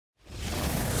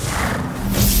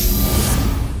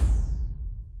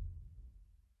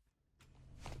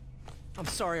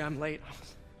sorry I'm late.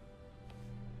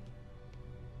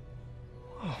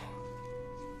 Oh.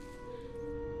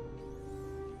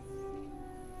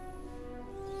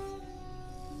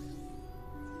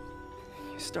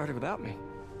 You started without me.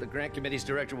 The grant committee's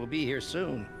director will be here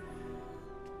soon.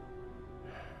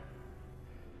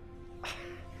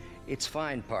 It's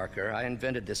fine, Parker. I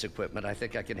invented this equipment. I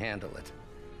think I can handle it.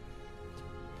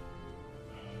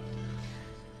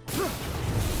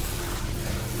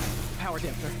 Power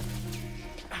dampener.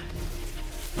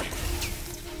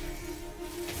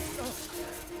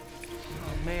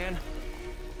 Oh, man.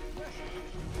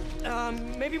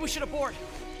 Maybe we should abort.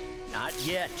 Not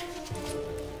yet.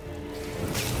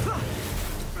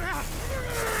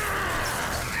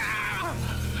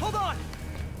 Hold on!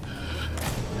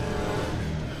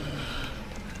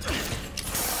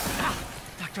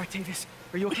 Dr. Octavius,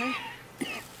 are you okay?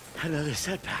 Another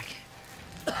setback.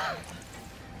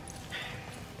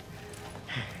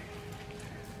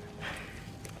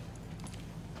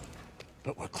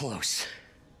 But we're close.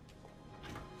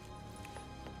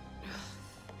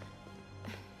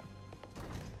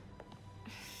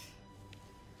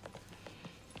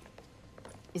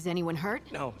 Is anyone hurt?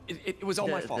 No, it was all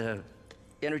my fault. The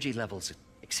energy levels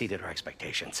exceeded our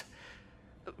expectations.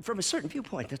 From a certain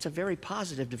viewpoint, that's a very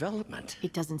positive development.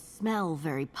 It doesn't smell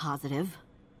very positive.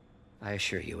 I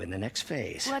assure you, in the next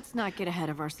phase... Let's not get ahead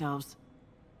of ourselves.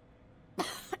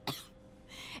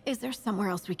 Is there somewhere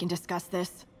else we can discuss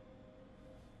this?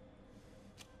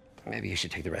 Maybe you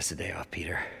should take the rest of the day off,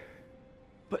 Peter.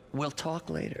 But we'll talk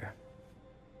later.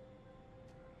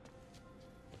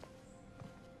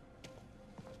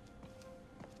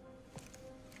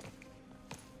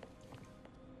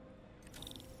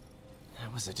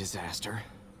 That was a disaster.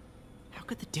 How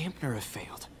could the dampener have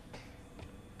failed?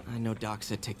 I know Doc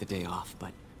said take the day off,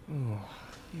 but... Ooh,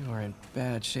 you are in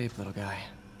bad shape, little guy.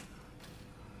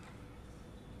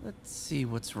 Let's see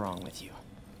what's wrong with you.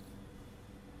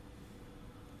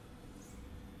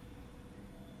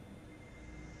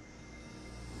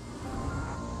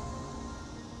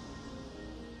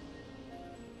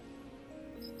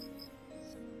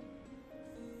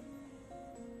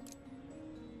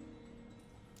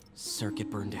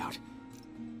 Circuit burned out.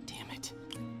 Damn it.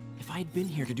 If I had been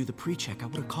here to do the pre-check, I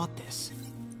would have caught this.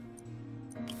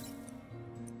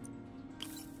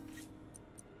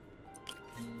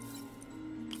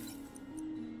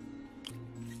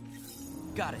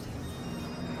 Got it.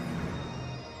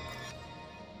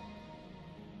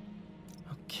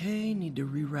 Okay, need to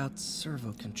reroute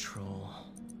servo control.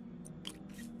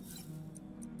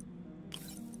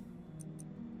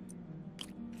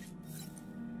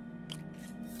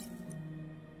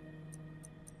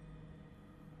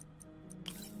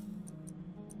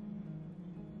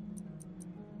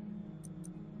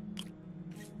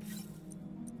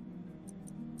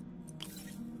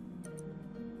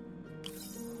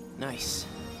 Nice.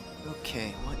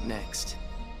 Okay, what next?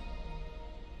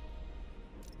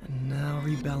 And now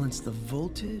rebalance the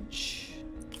voltage.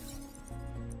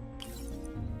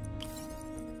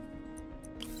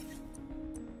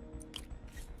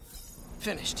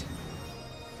 Finished.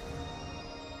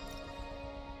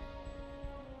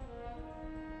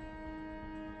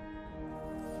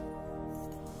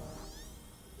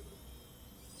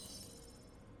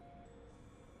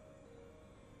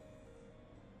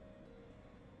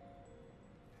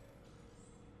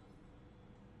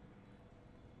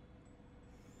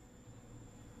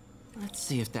 Let's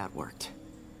see if that worked.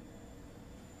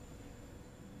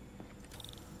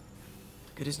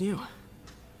 Good as new.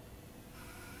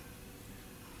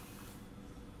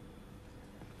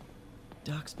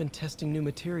 Doc's been testing new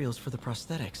materials for the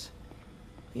prosthetics.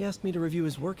 He asked me to review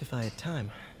his work if I had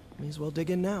time. May as well dig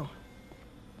in now.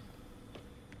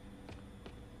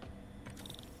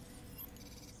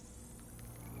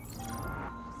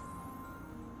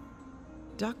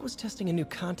 Doc was testing a new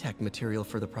contact material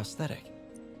for the prosthetic.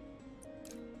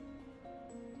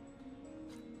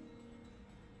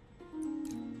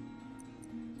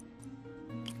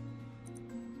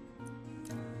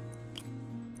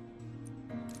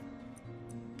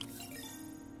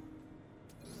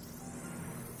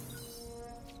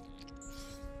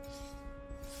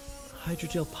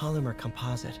 Hydrogel polymer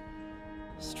composite.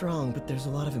 Strong, but there's a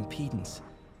lot of impedance.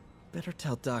 Better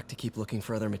tell Doc to keep looking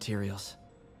for other materials.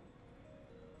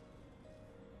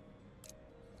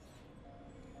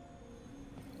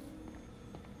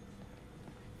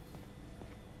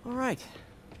 All right.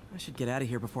 I should get out of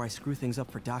here before I screw things up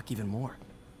for Doc even more.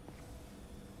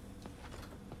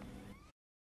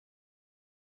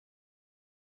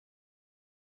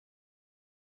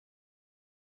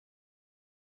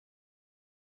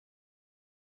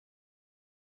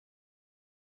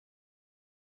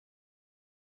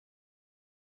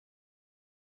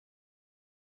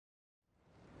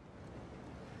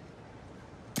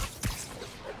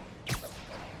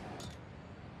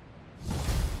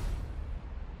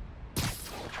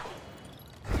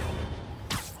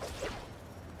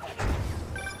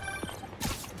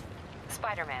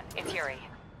 Spider-Man, it's Yuri.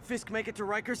 Fisk make it to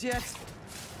Rikers yet?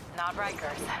 Not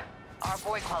Rikers. Our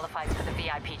boy qualifies for the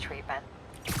VIP treatment.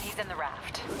 He's in the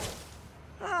raft.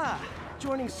 Ah,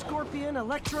 joining Scorpion,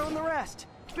 Electro, and the rest.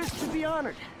 Fisk should be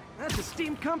honored. That's a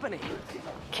steamed company.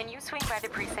 Can you swing by the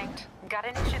precinct? Got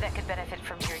an issue that could benefit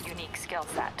from your unique skill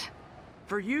set.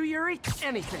 For you, Yuri,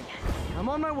 anything. I'm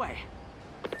on my way.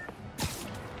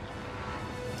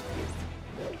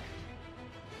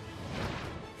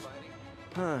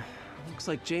 Huh. Looks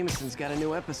like Jameson's got a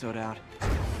new episode out.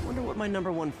 Wonder what my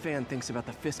 #1 fan thinks about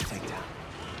the Fisk takedown.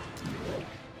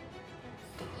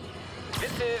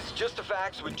 This is Just the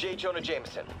Facts with J. Jonah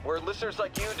Jameson, where listeners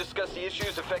like you discuss the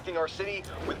issues affecting our city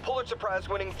with Pulitzer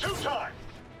Prize-winning two-time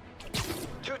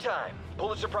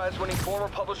Pulitzer Prize-winning former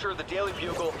publisher of the Daily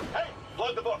Bugle. Hey,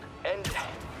 plug the book.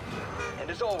 And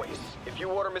as always, if you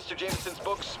order Mr. Jameson's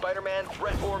book, Spider-Man,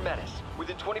 Threat or Menace,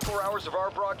 within 24 hours of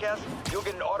our broadcast, you'll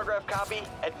get an autographed copy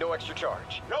at no extra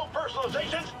charge. No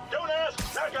personalizations. Don't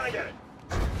ask. Not gonna get it.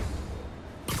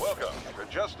 Welcome to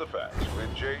Just the Facts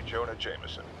with J. Jonah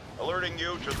Jameson, alerting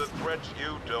you to the threats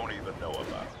you don't even know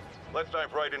about. Let's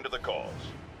dive right into the calls.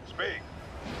 Speak.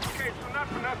 Okay, so not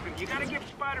for nothing. You gotta give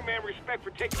Spider-Man respect for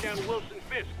taking down Wilson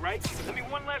Fisk, right? I mean,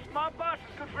 one less mob boss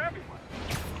is good for everyone.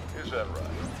 Is that right?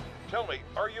 Tell me,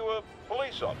 are you a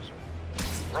police officer?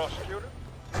 Prosecutor?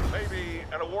 Maybe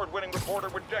an award-winning reporter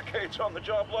with decades on the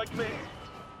job like me?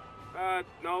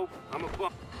 No, I'm a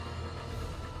buck.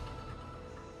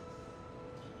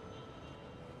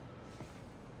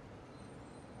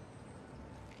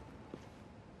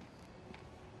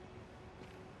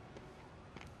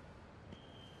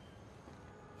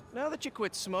 Now that you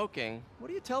quit smoking, what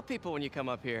do you tell people when you come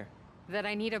up here? That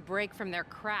I need a break from their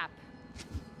crap.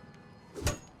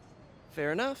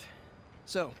 Fair enough.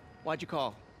 So, why'd you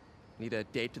call? Need a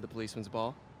date to the policeman's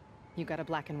ball? You got a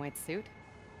black and white suit?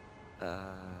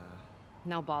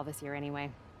 No ball this year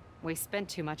anyway. We spent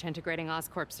too much integrating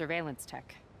Oscorp's surveillance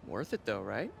tech. Worth it though,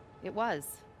 right? It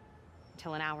was.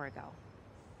 Until an hour ago.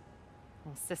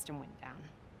 The system went down.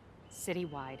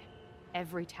 Citywide.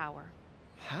 Every tower.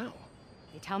 How?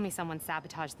 They tell me someone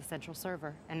sabotaged the central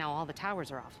server, and now all the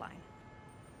towers are offline.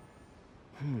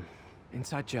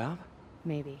 Inside job?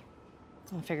 Maybe.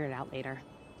 I'll figure it out later.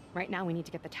 Right now, we need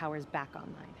to get the towers back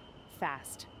online.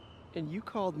 Fast. And you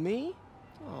called me?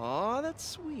 Aw, that's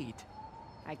sweet.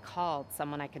 I called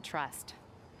someone I could trust.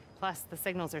 Plus, the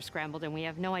signals are scrambled and we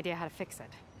have no idea how to fix it.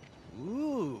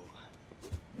 Ooh.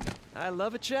 I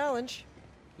love a challenge.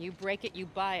 You break it, you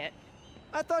buy it.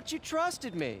 I thought you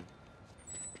trusted me.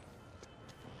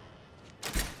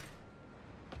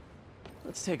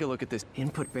 Let's take a look at this.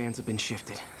 Input bands have been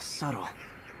shifted. Subtle.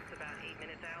 It's about 8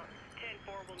 minutes out.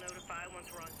 10-4 will notify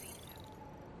once we're on scene.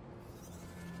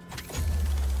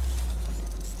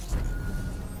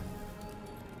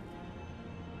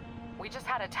 We just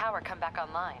had a tower come back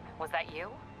online. Was that you?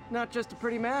 Not just a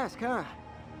pretty mask, huh?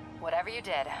 Whatever you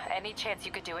did, any chance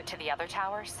you could do it to the other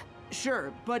towers?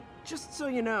 Sure, but just so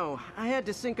you know, I had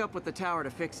to sync up with the tower to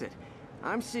fix it.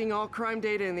 I'm seeing all crime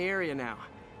data in the area now.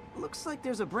 Looks like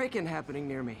there's a break-in happening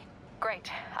near me. Great.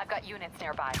 I've got units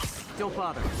nearby. Don't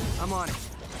bother. I'm on it.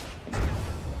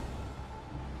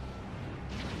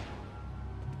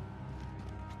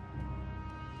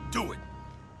 Do it.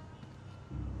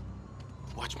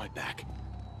 Watch my back.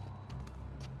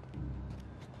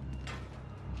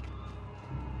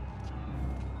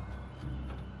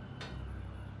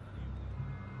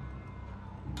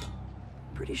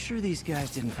 Pretty sure these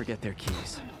guys didn't forget their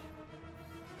keys.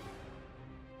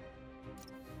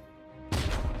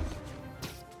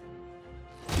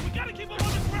 We gotta keep him on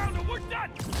the ground or we're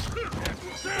done!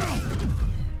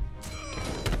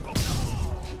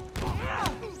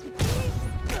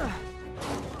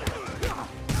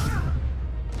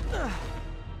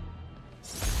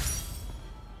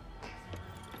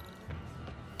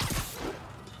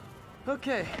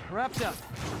 Okay, wrapped up.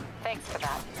 Thanks for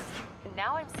that.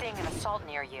 Now I'm seeing an assault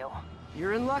near you.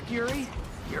 You're in luck, Yuri.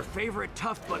 Your favorite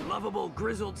tough but lovable,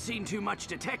 grizzled, seen-too-much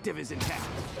detective is in town.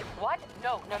 What?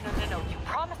 No. You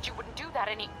promised you wouldn't do that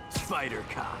any... Spider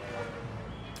Cop.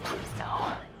 Please,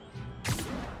 no.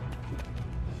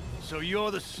 So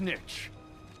you're the snitch?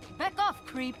 Back off,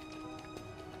 creep.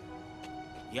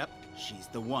 Yep, she's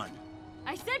the one.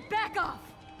 I said back off!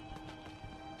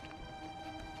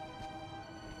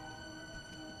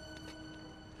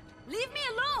 Leave me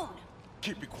alone!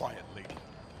 Keep it quiet, lady.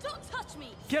 Don't touch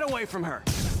me! Get away from her.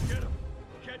 Get him!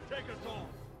 Can't take us all!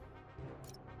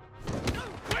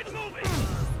 Quit moving!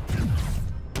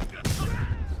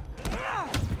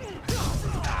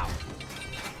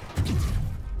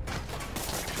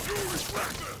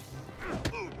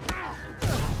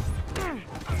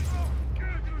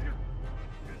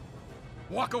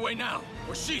 Walk away now,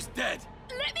 or she's dead!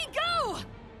 Let me go!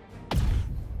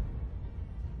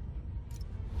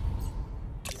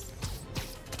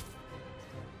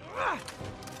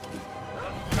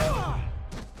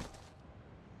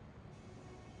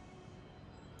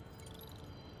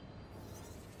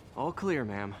 All clear,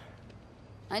 ma'am.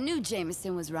 I knew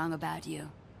Jameson was wrong about you.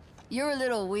 You're a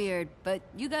little weird, but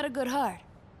you got a good heart.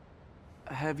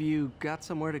 Have you got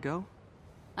somewhere to go?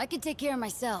 I can take care of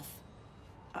myself.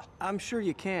 I'm sure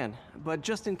you can, but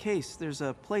just in case, there's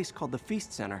a place called the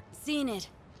Feast Center. Seen it.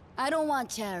 I don't want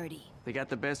charity. They got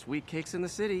the best wheat cakes in the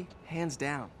city, hands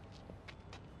down.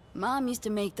 Mom used to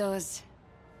make those.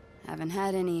 Haven't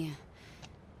had any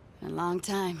in a long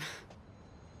time.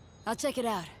 I'll check it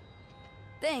out.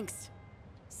 Thanks,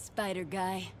 Spider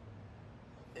Guy.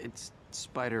 It's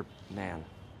Spider-Man.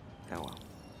 Oh well.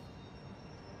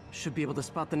 Should be able to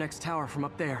spot the next tower from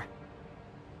up there.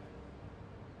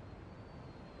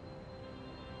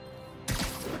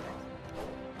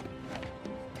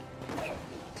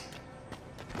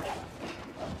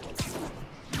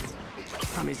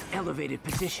 From his elevated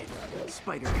position,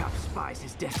 Spider Cop spies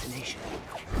his destination.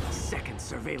 The second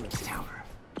surveillance tower.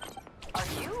 Are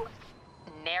you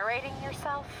narrating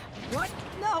yourself? What?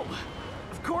 No!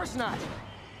 Of course not!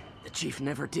 The Chief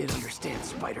never did understand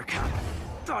Spider Cop.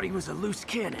 Thought he was a loose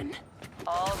cannon.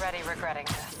 Already regretting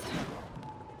this.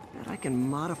 Bet I can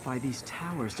modify these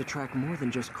towers to track more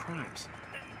than just crimes.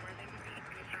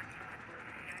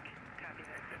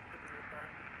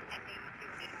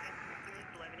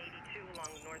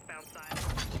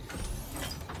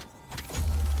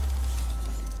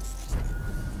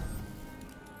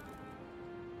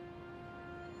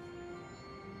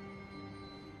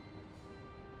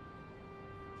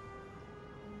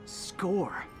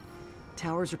 Score.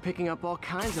 Towers are picking up all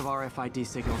kinds of RFID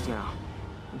signals now,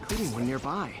 including one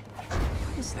nearby.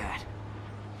 What is that?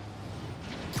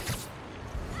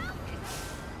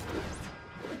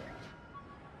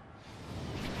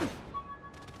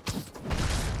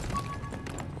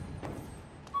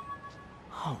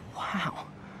 Oh, wow.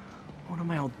 One of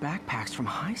my old backpacks from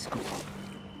high school.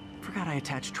 Forgot I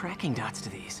attached tracking dots to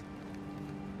these.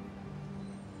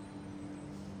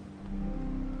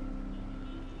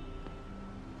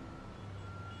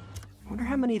 Wonder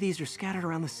how many of these are scattered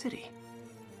around the city.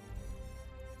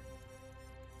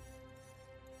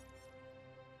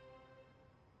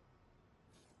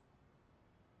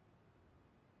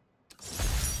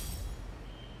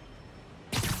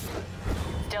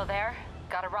 Still there?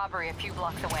 Got a robbery a few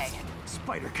blocks away.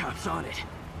 Spider Cop's on it.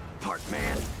 Part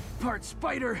man, part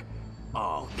spider,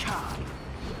 all cop.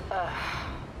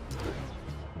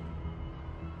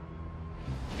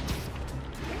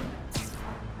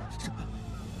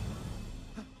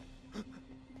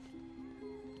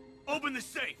 Open the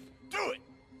safe! Do it!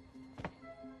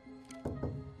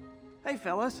 Hey,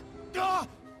 fellas. Ah!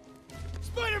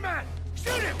 Spider-Man!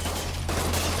 Shoot him!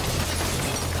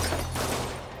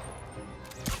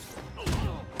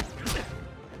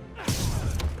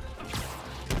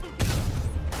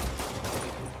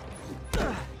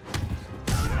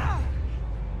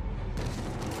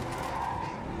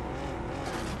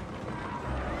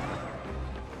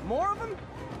 More of them?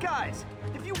 Guys,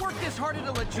 if you worked this hard at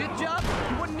a legit job,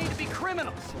 you wouldn't need to be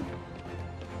criminals.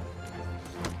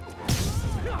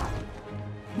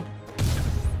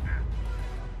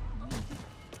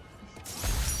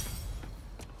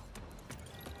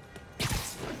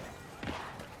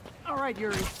 All right,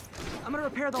 Yuri. I'm gonna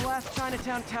repair the last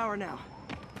Chinatown tower now.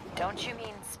 Don't you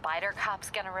mean Spider Cop's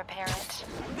gonna repair it?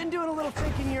 Been doing a little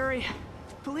thinking, Yuri.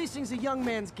 Policing's a young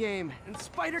man's game, and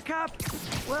Spider Cop,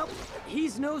 well,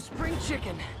 he's no spring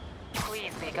chicken.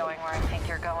 Please be going where I think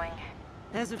you're going.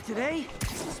 As of today,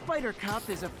 Spider Cop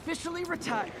is officially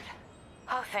retired.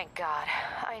 Oh, thank God.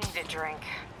 I need a drink.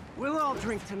 We'll all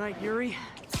drink tonight, Yuri.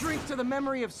 Drink to the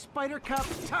memory of Spider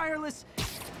Cop's tireless...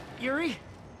 Yuri?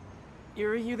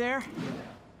 Yuri, you there?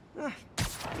 I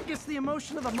guess the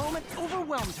emotion of the moment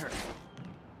overwhelmed her.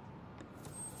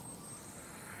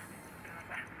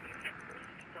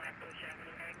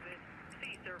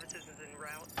 Services is en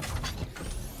route.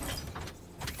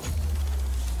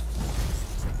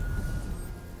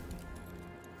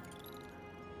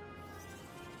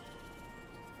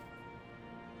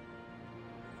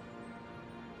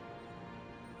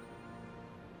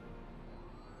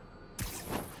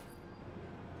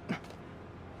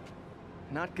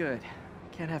 Not good.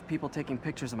 Can't have people taking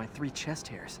pictures of my 3 chest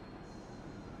hairs.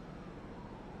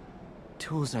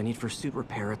 Tools I need for suit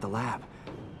repair at the lab.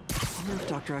 I wonder if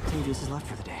Dr. Octavius is left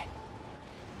for the day.